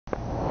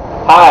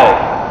Hi,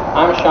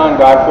 I'm Sean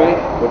Godfrey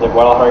with the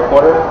Guadalajara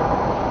Reporter,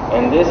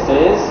 and this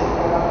is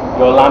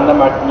Yolanda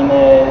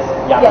Martinez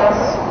Llamas,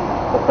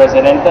 the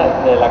Presidenta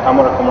de la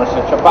Cámara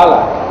Comercial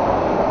Chapala.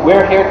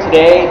 We're here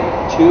today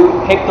to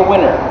pick the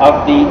winner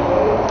of the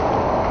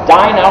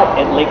Dine Out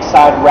at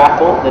Lakeside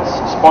Raffle that's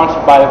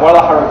sponsored by the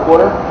Guadalajara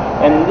Reporter,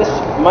 and this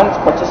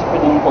month's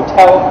participating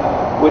hotel,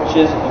 which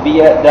is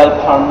Villa del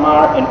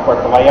Palmar in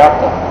Puerto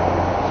Vallarta.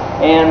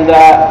 And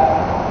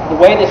the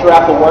way this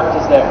raffle worked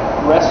is that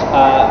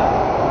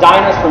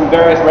diners from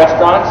various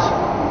restaurants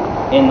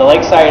in the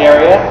Lakeside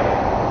area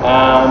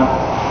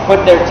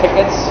put their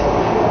tickets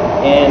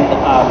in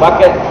a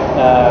bucket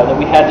that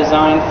we had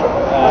designed for,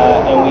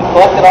 and we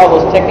collected all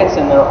those tickets,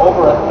 and there are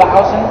over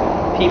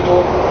 1,000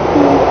 people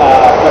who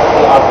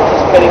are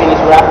participating in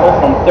this raffle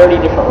from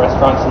 30 different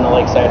restaurants in the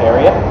Lakeside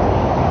area.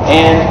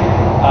 And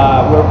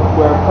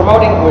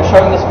we're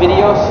showing this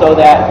video so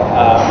that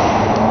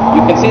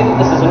you can see that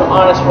this is an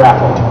honest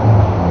raffle.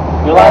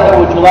 Yolanda,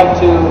 would you like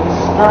to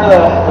stir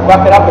the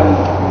bucket up and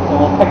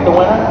we'll pick the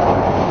winner?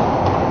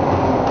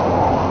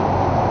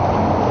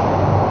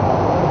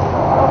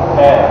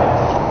 Okay.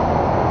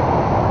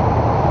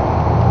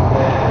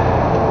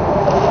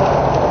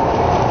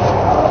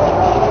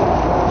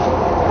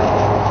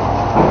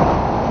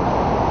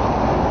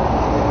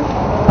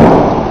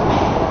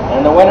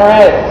 And the winner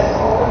is,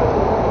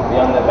 be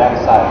on the back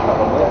side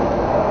probably,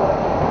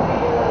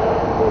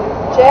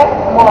 Jeff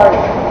March.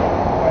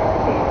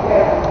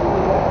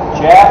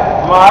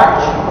 Jeff March.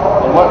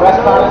 And what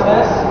restaurant is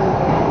this?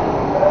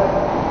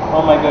 Oh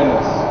my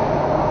goodness.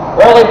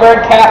 Early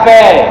Bird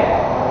Cafe.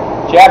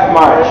 Jeff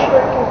March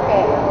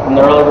from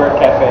the Early Bird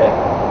Cafe.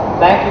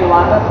 Thank you,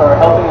 Yolanda, for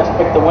helping us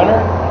pick the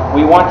winner.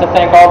 We want to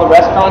thank all the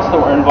restaurants that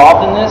were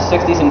involved in this: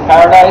 60s in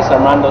Paradise,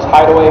 Armando's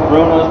Hideaway,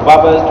 Bruno's,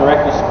 Bubba's,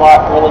 Director's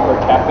Spot, Early Bird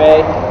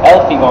Cafe,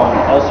 El Figon,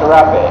 El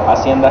Serape,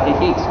 Hacienda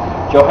Jijics,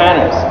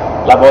 Johannes,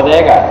 La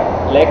Bodega,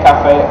 Le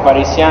Café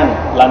Parisian,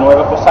 La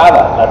Nueva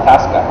Posada, La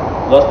Tasca,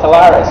 Los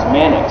Talares,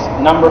 Manix,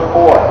 Number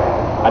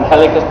 4,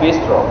 Angelica's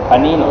Bistro,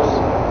 Paninos,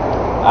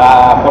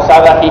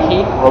 Posada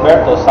Jiji,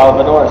 Roberto,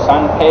 Salvador,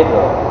 San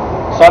Pedro,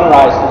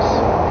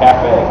 Sunrises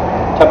Cafe,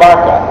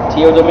 Tabarca,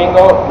 Tio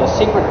Domingo, The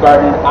Secret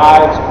Garden,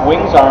 Ives,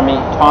 Wings Army,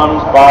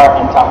 Tom's Bar,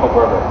 and Taco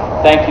Burger.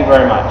 Thank you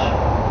very much.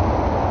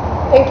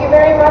 Thank you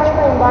very much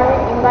for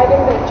inviting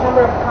the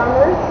Chamber of Commerce